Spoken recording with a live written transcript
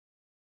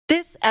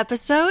This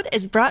episode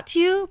is brought to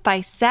you by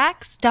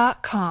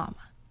Sax.com.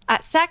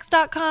 At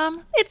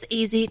Sax.com, it's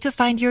easy to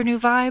find your new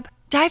vibe.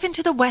 Dive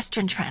into the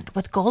Western trend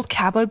with gold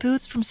cowboy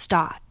boots from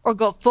Stott, or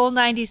go full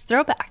 90s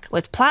throwback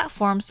with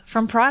platforms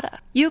from Prada.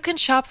 You can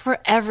shop for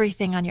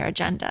everything on your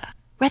agenda,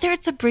 whether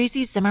it's a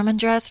breezy Zimmermann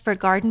dress for a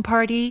garden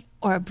party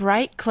or a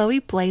bright Chloe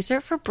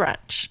blazer for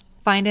brunch.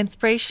 Find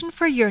inspiration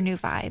for your new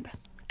vibe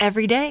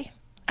every day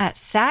at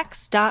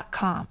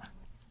Sax.com.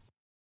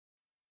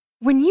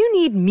 When you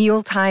need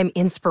mealtime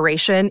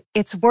inspiration,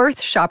 it's worth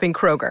shopping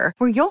Kroger,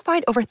 where you'll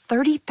find over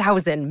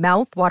 30,000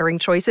 mouth-watering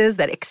choices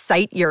that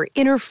excite your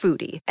inner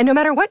foodie. And no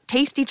matter what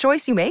tasty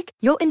choice you make,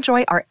 you'll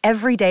enjoy our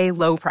everyday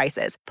low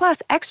prices,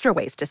 plus extra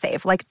ways to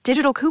save, like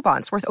digital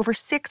coupons worth over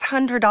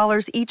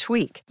 $600 each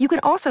week. You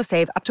can also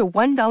save up to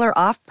 $1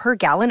 off per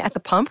gallon at the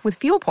pump with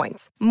fuel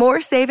points.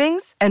 More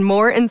savings and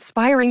more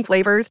inspiring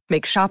flavors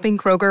make shopping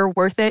Kroger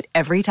worth it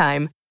every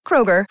time.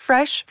 Kroger,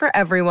 fresh for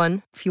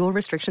everyone. Fuel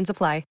restrictions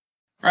apply.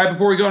 All right,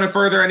 before we go any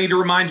further, I need to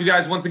remind you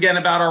guys once again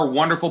about our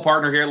wonderful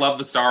partner here at Love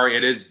the Star.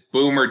 It is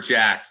Boomer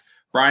Jacks.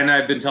 Brian and I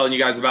have been telling you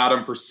guys about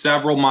them for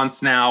several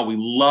months now. We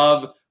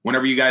love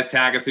whenever you guys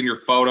tag us in your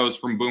photos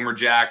from Boomer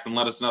Jacks and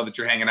let us know that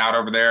you're hanging out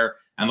over there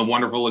and the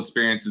wonderful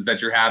experiences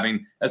that you're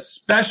having.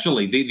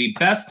 Especially the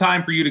best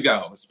time for you to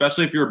go,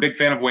 especially if you're a big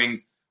fan of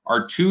wings,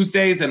 are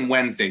Tuesdays and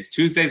Wednesdays.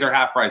 Tuesdays are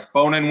half-price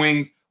bone-in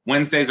wings.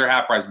 Wednesdays are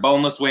half-price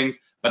boneless wings.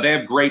 But they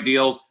have great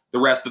deals the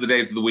rest of the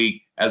days of the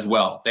week as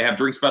well. They have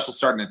drink specials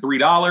starting at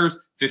 $3,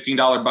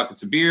 $15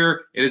 buckets of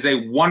beer. It is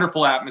a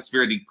wonderful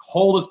atmosphere, the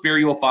coldest beer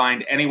you will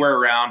find anywhere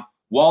around,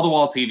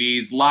 wall-to-wall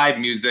TVs, live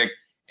music.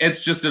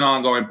 It's just an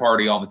ongoing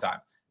party all the time.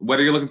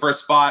 Whether you're looking for a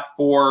spot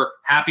for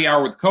happy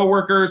hour with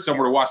coworkers,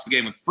 somewhere to watch the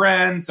game with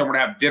friends, somewhere to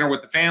have dinner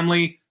with the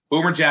family,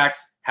 Boomer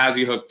Jacks has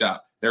you hooked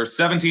up. There are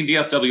 17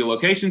 DFW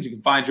locations. You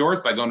can find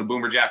yours by going to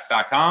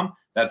boomerjacks.com.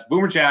 That's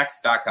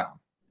boomerjacks.com.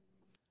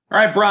 All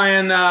right,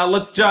 Brian,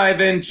 let's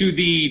dive into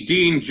the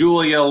Dean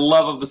Julia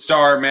Love of the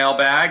Star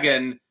mailbag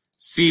and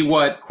see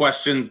what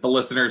questions the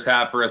listeners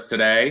have for us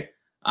today.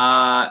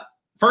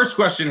 First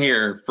question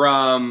here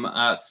from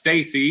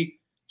Stacy.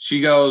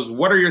 She goes,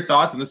 what are your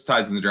thoughts, and this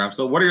ties in the draft,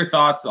 so what are your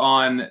thoughts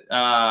on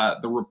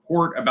the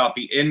report about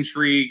the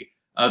intrigue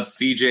of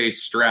C.J.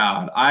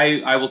 Stroud?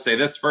 I will say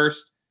this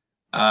first.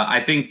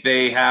 I think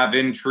they have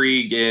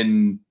intrigue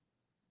in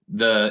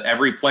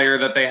every player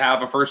that they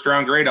have a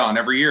first-round grade on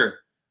every year.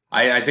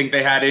 I think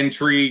they had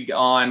intrigue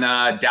on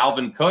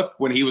Dalvin Cook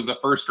when he was a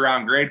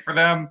first-round grade for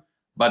them,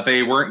 but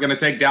they weren't going to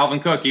take Dalvin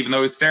Cook, even though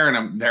he was staring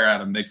at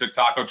him. They took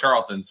Taco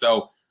Charlton.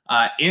 So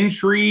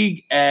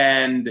intrigue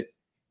and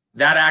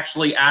that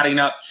actually adding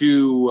up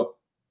to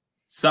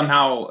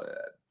somehow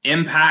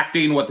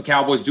impacting what the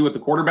Cowboys do at the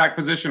quarterback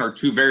position are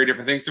two very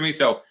different things to me.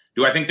 So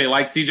do I think they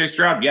like C.J.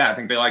 Stroud? Yeah, I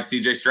think they like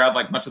C.J. Stroud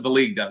like much of the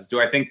league does. Do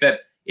I think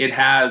that it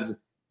has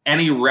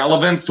any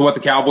relevance to what the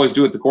Cowboys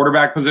do at the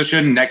quarterback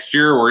position next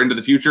year or into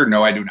the future?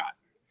 No, I do not.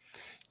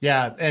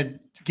 Yeah. And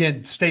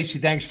again, Stacy,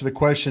 thanks for the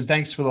question.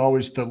 Thanks for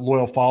always the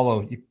loyal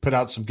follow. You put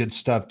out some good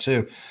stuff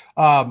too.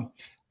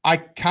 I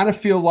kind of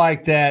feel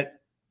like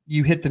that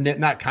you hit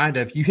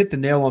you hit the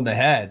nail on the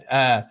head.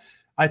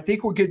 I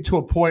think we're getting to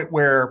a point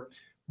where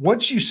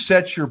once you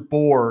set your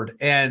board,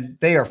 and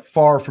they are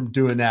far from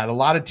doing that. A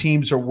lot of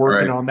teams are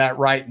working on that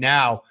right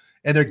now,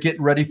 and they're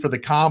getting ready for the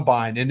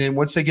combine. And then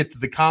once they get to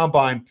the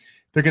combine,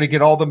 they're going to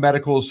get all the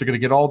medicals. They're going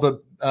to get all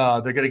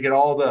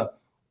the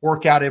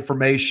workout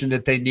information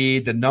that they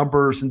need, the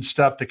numbers and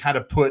stuff to kind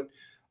of put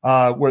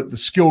where the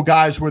skill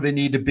guys where they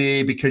need to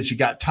be, because you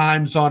got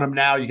times on them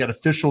now. You got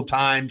official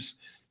times.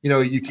 You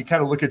know, you can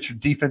kind of look at your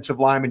defensive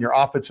lineman, your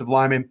offensive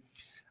lineman.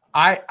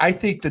 I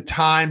think the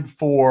time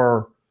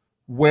for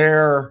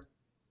where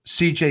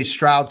C.J.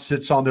 Stroud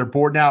sits on their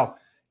board now,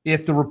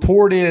 if the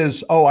report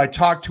is, I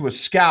talked to a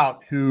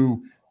scout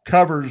who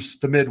covers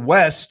the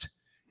Midwest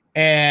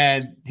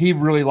and he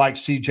really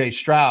likes C.J.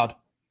 Stroud,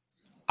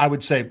 I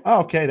would say,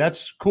 okay,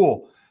 that's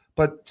cool.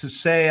 But to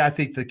say I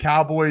think the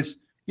Cowboys,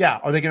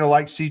 are they going to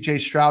like C.J.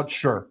 Stroud?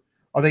 Sure.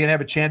 Are they going to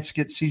have a chance to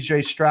get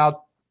C.J. Stroud?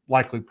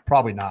 Likely,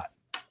 probably not.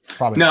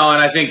 No, and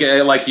I think,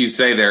 like you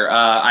say there,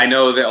 I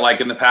know that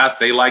like in the past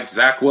they liked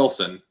Zach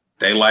Wilson.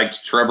 They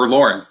liked Trevor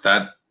Lawrence.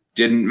 That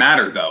didn't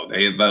matter, though.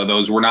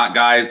 Those were not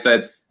guys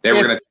that they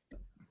were going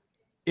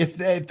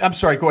to. I'm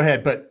sorry, go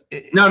ahead. But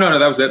no,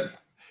 that was it.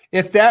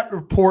 If that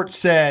report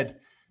said,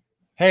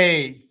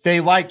 hey,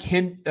 they like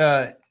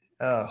Hendon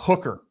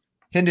Hooker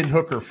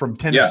from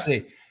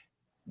Tennessee,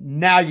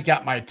 now you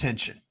got my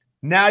attention.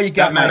 Now you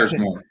got my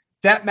attention. More.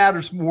 That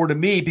matters more to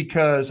me,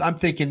 because I'm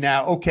thinking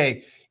now,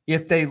 okay,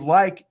 if they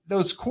like,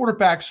 those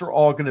quarterbacks are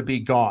all going to be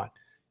gone.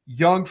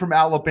 Young from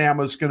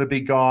Alabama is going to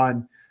be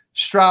gone.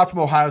 Stroud from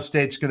Ohio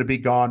State is going to be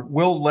gone.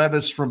 Will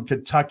Levis from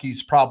Kentucky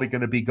is probably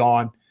going to be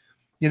gone.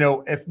 You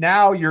know, if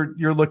now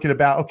you're looking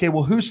about, okay,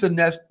 well, who's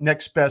the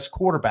next best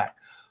quarterback?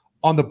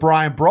 On the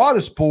Brian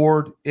Broaddus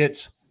board,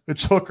 it's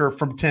Hooker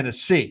from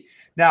Tennessee.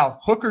 Now,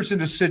 Hooker's in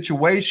a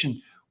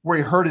situation where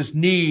he hurt his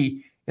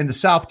knee in the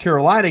South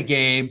Carolina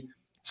game.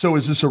 So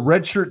is this a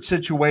redshirt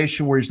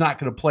situation where he's not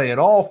going to play at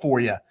all for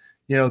you?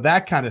 You know,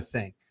 that kind of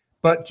thing.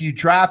 but do you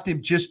draft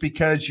him just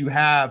because you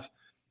have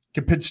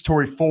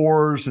compensatory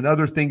fours and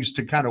other things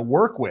to kind of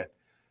work with?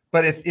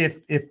 But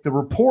if the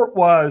report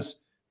was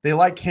they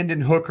like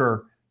Hendon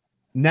Hooker,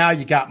 now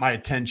you got my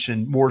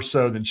attention more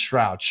so than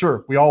Stroud.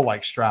 Sure, we all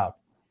like Stroud.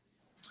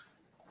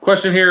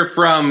 Question here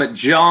from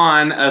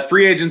John. A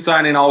free agent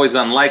signing always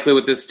unlikely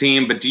with this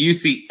team, but do you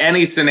see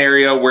any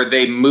scenario where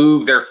they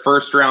move their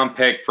first-round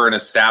pick for an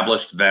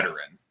established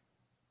veteran?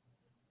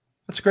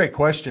 That's a great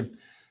question,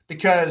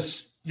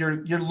 because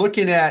you're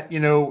looking at,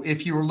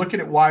 if you were looking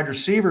at wide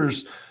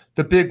receivers,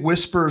 the big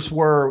whispers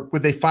were,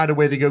 would they find a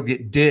way to go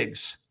get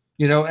Diggs?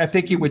 I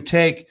think it would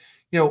take,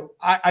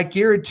 I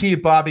guarantee you,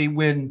 Bobby,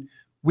 when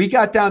we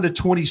got down to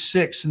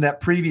 26 in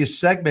that previous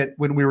segment,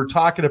 when we were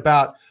talking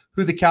about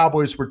who the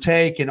Cowboys were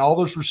taking, all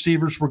those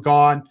receivers were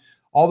gone,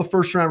 all the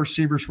first round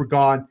receivers were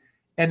gone.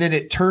 And then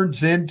it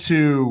turns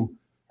into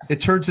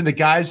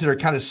guys that are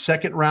kind of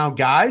second round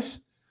guys.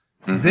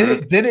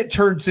 Mm-hmm. Then it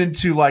turns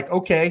into like,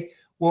 okay,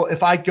 well,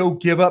 if I go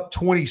give up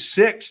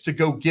 26 to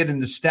go get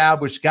an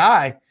established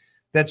guy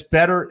that's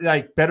better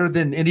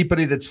than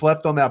anybody that's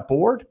left on that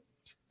board,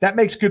 that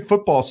makes good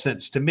football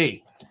sense to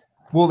me.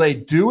 Will they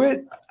do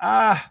it?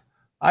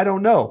 I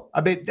don't know.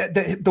 I mean,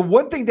 the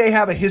one thing they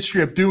have a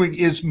history of doing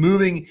is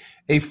moving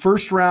a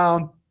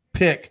first-round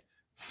pick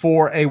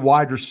for a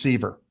wide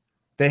receiver.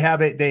 They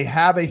have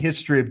a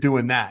history of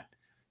doing that.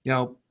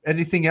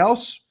 Anything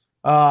else?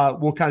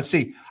 We'll kind of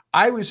see.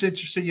 I was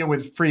interested,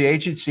 with free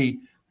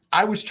agency,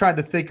 I was trying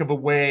to think of a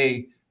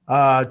way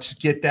to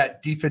get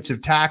that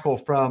defensive tackle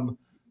from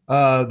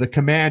the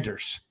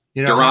Commanders.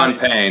 Daron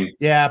Payne.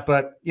 Yeah,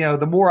 but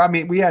the more,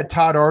 we had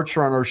Todd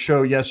Archer on our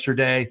show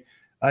yesterday.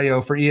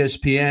 For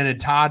ESPN, and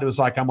Todd was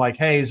like, I'm like,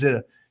 hey, is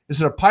it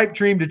a pipe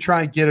dream to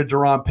try and get a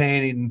Daron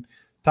Payne? And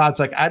Todd's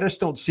like, I just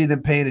don't see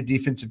them paying a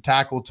defensive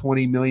tackle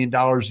 $20 million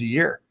a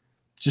year.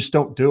 Just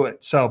don't do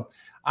it. So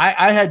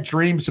I had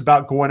dreams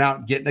about going out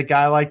and getting a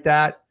guy like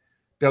that,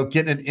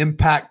 getting an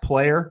impact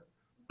player.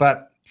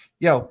 But,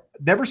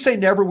 never say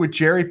never with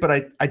Jerry,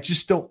 but I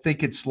just don't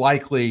think it's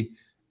likely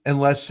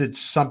unless it's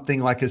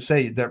something, like I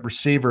say, that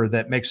receiver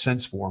that makes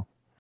sense for him.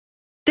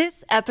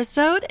 This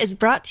episode is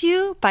brought to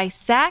you by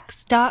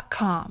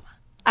Sax.com.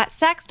 At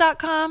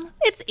Sax.com,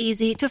 it's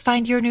easy to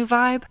find your new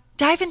vibe.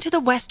 Dive into the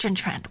Western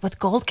trend with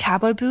gold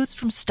cowboy boots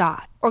from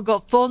Stott, or go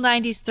full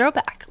 90s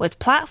throwback with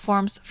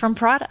platforms from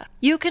Prada.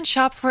 You can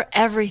shop for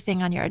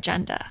everything on your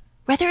agenda,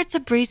 whether it's a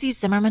breezy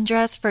Zimmermann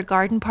dress for a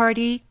garden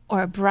party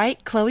or a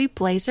bright Chloe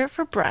blazer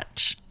for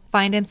brunch.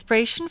 Find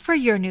inspiration for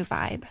your new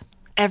vibe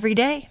every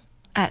day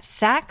at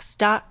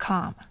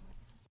Sax.com.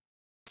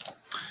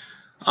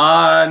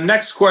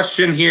 Next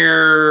question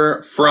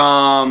here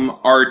from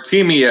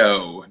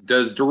Artemio.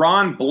 Does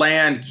Deron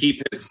Bland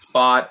keep his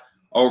spot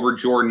over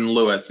Jordan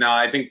Lewis? Now,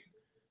 I think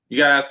you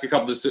got to ask a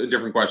couple of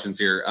different questions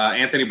here.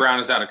 Anthony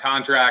Brown is out of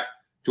contract.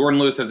 Jordan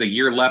Lewis has a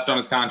year left on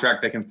his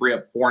contract. They can free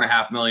up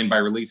 $4.5 million by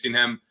releasing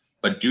him.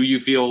 But do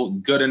you feel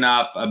good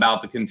enough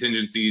about the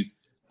contingencies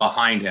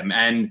behind him?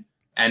 And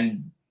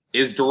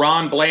is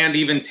Deron Bland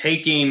even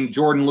taking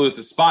Jordan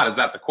Lewis's spot? Is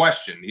that the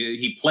question?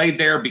 He played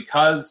there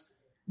because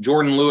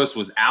Jordan Lewis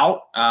was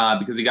out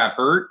because he got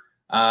hurt.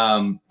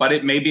 But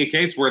it may be a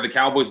case where the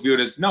Cowboys view it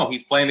as, no,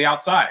 he's playing the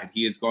outside.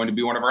 He is going to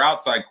be one of our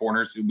outside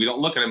corners. We don't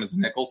look at him as a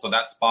nickel, so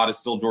that spot is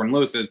still Jordan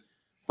Lewis's.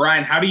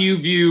 Brian, how do you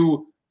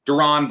view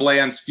Deron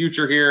Bland's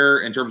future here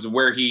in terms of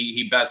where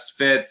he best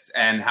fits,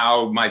 and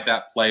how might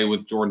that play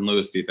with Jordan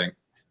Lewis, do you think?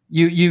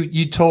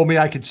 You told me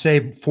I could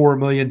save $4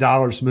 million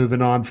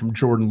moving on from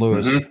Jordan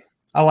Lewis. Mm-hmm.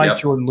 I like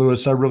Jordan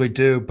Lewis, I really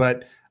do,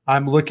 but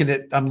I'm looking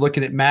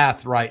at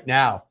math right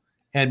now.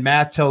 And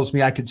math tells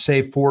me I could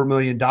save $4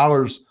 million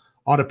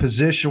on a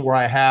position where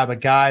I have a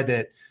guy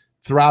that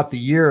throughout the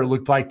year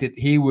looked like that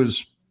he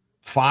was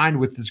fine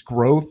with his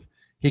growth.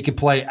 He could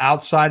play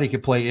outside. He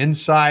could play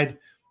inside.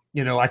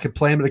 I could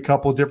play him in a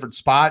couple of different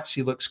spots.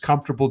 He looks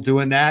comfortable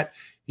doing that.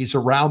 He's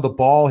around the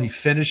ball. He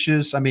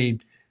finishes.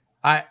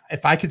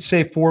 If I could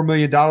save $4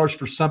 million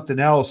for something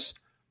else,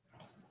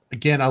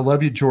 again, I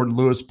love you, Jordan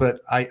Lewis, but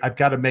I've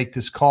got to make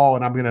this call,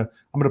 and I'm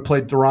gonna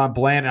play Deron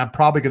Bland, and I'm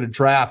probably going to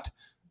draft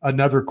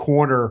another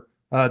corner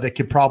that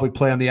could probably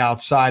play on the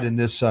outside in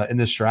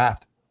this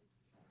draft.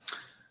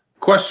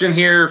 Question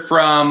here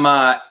from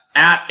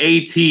at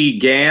AT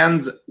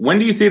Gans. When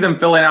do you see them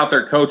filling out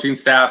their coaching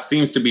staff?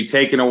 Seems to be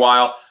taking a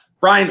while.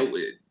 Brian,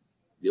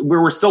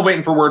 we're still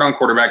waiting for word on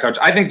quarterback coach.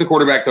 I think the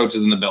quarterback coach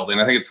is in the building.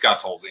 I think it's Scott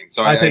Tolzien.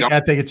 So I think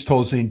it's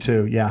Tolzien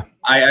too. Yeah.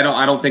 I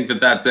don't think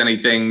that's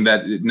anything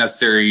that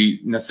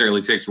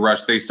necessarily takes a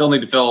rush. They still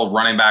need to fill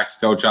running backs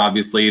coach.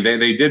 Obviously,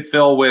 they did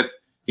fill with.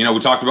 We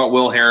talked about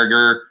Will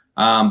Harriger,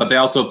 but they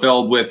also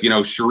filled with,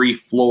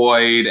 Sharif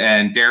Floyd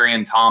and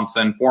Darian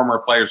Thompson. Former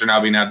players are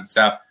now being added to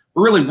staff.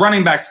 But really,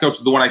 running backs coach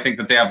is the one I think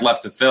that they have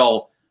left to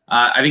fill.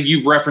 I think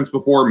you've referenced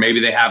before, maybe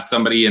they have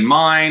somebody in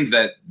mind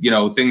that,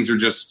 things are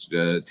just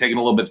taking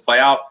a little bit to play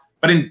out.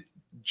 But in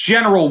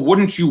general,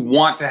 wouldn't you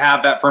want to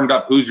have that firmed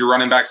up? Who's your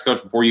running backs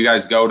coach before you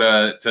guys go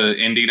to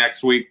Indy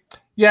next week?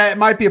 Yeah, it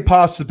might be a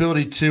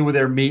possibility, too, where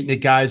they're meeting the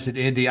guys at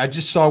Indy. I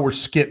just saw where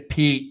Skip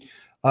Pete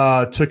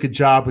took a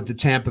job with the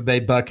Tampa Bay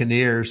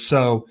Buccaneers.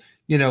 So,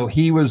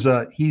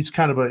 he's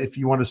kind of if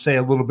you want to say,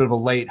 a little bit of a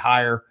late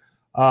hire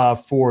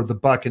for the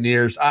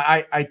Buccaneers.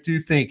 I do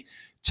think,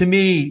 to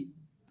me,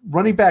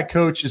 running back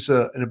coach is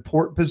an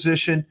important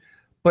position,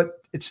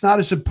 but it's not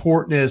as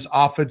important as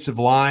offensive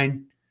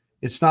line.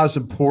 It's not as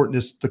important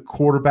as the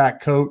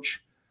quarterback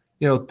coach.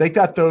 They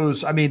got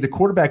those. I mean, the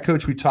quarterback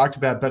coach we talked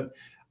about, but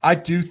I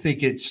do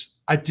think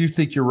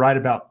you're right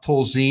about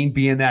Tolzien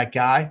being that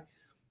guy.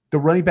 The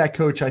running back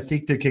coach, I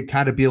think they could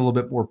kind of be a little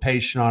bit more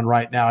patient on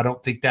right now. I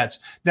don't think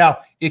now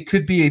it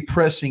could be a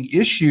pressing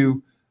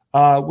issue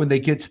when they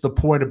get to the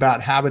point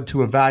about having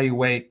to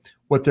evaluate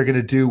what they're going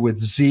to do with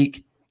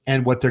Zeke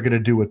and what they're going to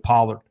do with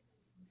Pollard.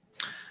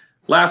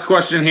 Last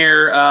question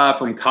here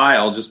from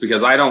Kyle, just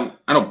because I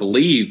don't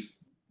believe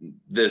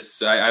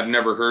this. I've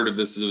never heard of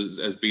this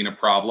as being a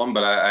problem,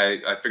 but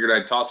I figured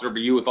I'd toss it over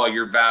to you with all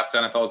your vast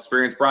NFL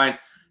experience. Brian,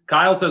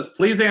 Kyle says,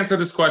 please answer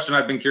this question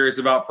I've been curious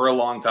about for a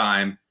long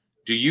time.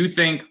 Do you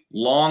think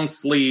long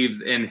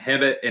sleeves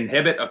inhibit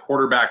a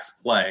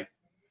quarterback's play?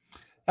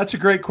 That's a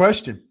great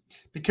question,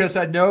 because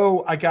I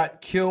know I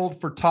got killed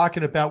for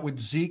talking about when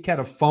Zeke had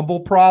a fumble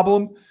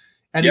problem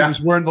and he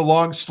was wearing the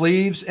long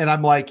sleeves. And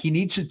I'm like, he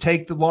needs to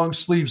take the long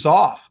sleeves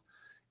off.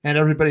 And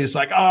everybody's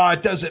like, oh,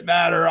 it doesn't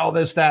matter, all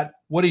this, that.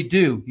 What'd he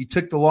do? He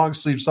took the long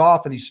sleeves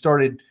off and he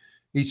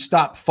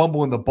stopped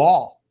fumbling the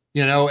ball,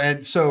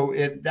 And so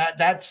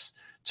that's,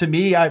 to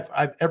me,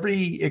 I've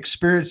every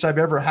experience I've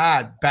ever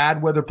had,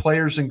 bad weather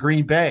players in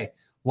Green Bay,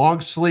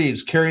 long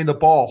sleeves, carrying the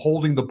ball,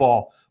 holding the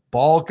ball,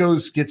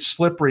 gets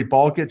slippery,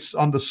 ball gets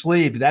on the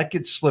sleeve, that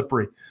gets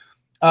slippery.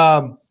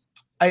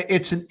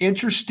 It's an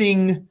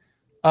interesting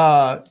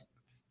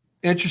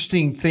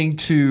thing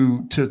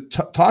to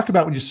talk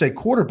about when you say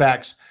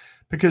quarterbacks,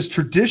 because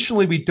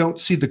traditionally we don't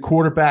see the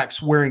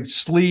quarterbacks wearing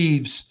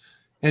sleeves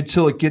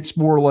until it gets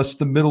more or less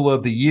the middle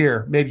of the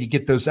year. Maybe you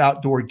get those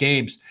outdoor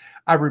games.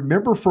 I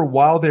remember for a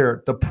while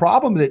there, the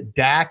problem that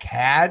Dak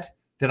had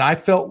that I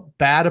felt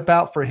bad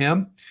about for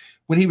him,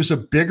 when he was a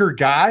bigger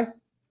guy,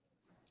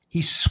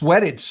 he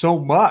sweated so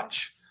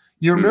much.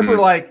 You remember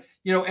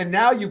and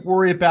now you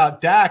worry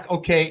about Dak.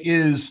 Okay,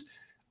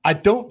 I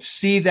don't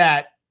see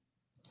that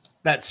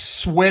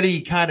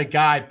sweaty kind of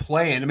guy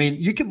playing. I mean,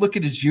 you can look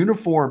at his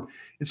uniform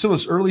in some of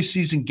those early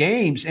season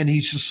games and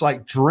he's just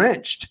like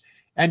drenched.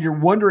 And you're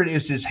wondering,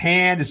 is his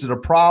hand, is it a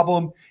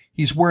problem?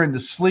 He's wearing the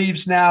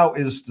sleeves now.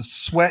 Is the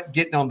sweat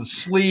getting on the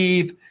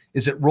sleeve?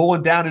 Is it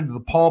rolling down into the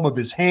palm of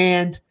his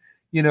hand?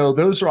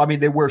 Those are,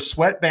 they wear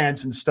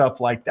sweatbands and stuff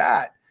like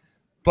that.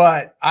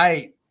 But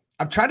I'm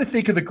trying to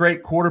think of the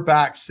great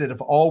quarterbacks that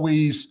have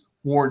always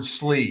worn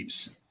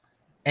sleeves.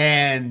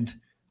 And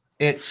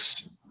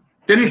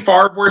didn't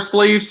Favre wear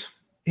sleeves?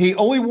 He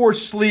only wore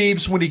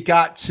sleeves when it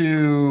got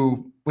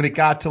to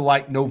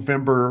like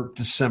November,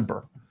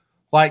 December.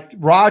 Like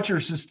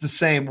Rodgers is the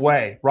same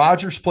way.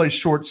 Rodgers plays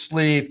short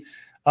sleeve.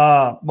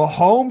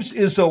 Mahomes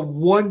is a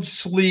one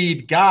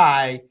sleeve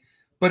guy,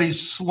 but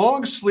his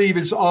long sleeve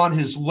is on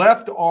his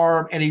left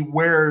arm and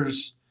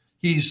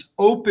he's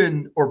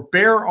open or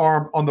bare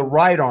arm on the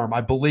right arm,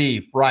 I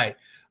believe. Right.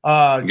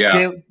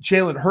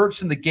 Jalen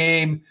Hurts in the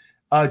game.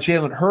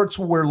 Jalen Hurts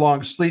will wear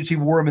long sleeves. He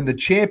wore them in the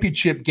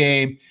championship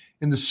game.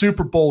 In the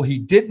Super Bowl, he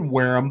didn't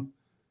wear them.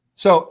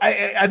 So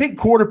I think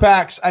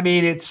quarterbacks,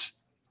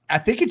 I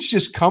think it's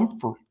just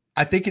comfort.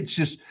 I think it's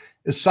just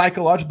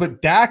psychological.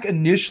 But Dak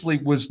initially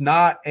was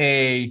not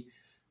a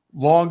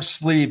long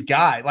sleeve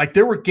guy. Like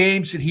there were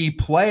games that he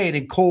played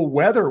in cold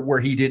weather where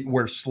he didn't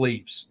wear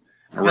sleeves.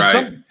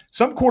 Right.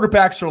 Some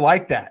quarterbacks are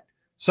like that.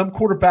 Some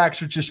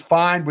quarterbacks are just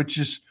fine with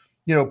just,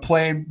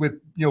 playing with,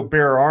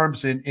 bare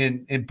arms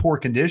in poor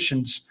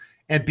conditions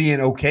and being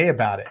okay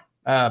about it.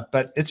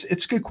 But it's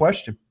a good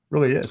question.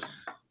 Really is.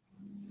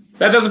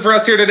 That does it for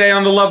us here today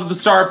on the Love of the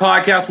Star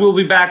podcast. We'll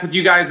be back with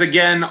you guys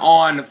again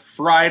on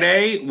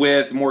Friday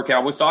with more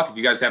Cowboys talk. If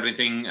you guys have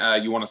anything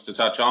you want us to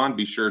touch on,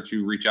 be sure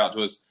to reach out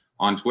to us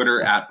on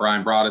Twitter at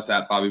Brian Broaddus,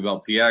 at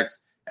BobbyBeltTX,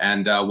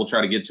 and we'll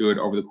try to get to it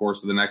over the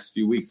course of the next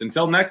few weeks.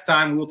 Until next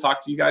time, we will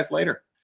talk to you guys later.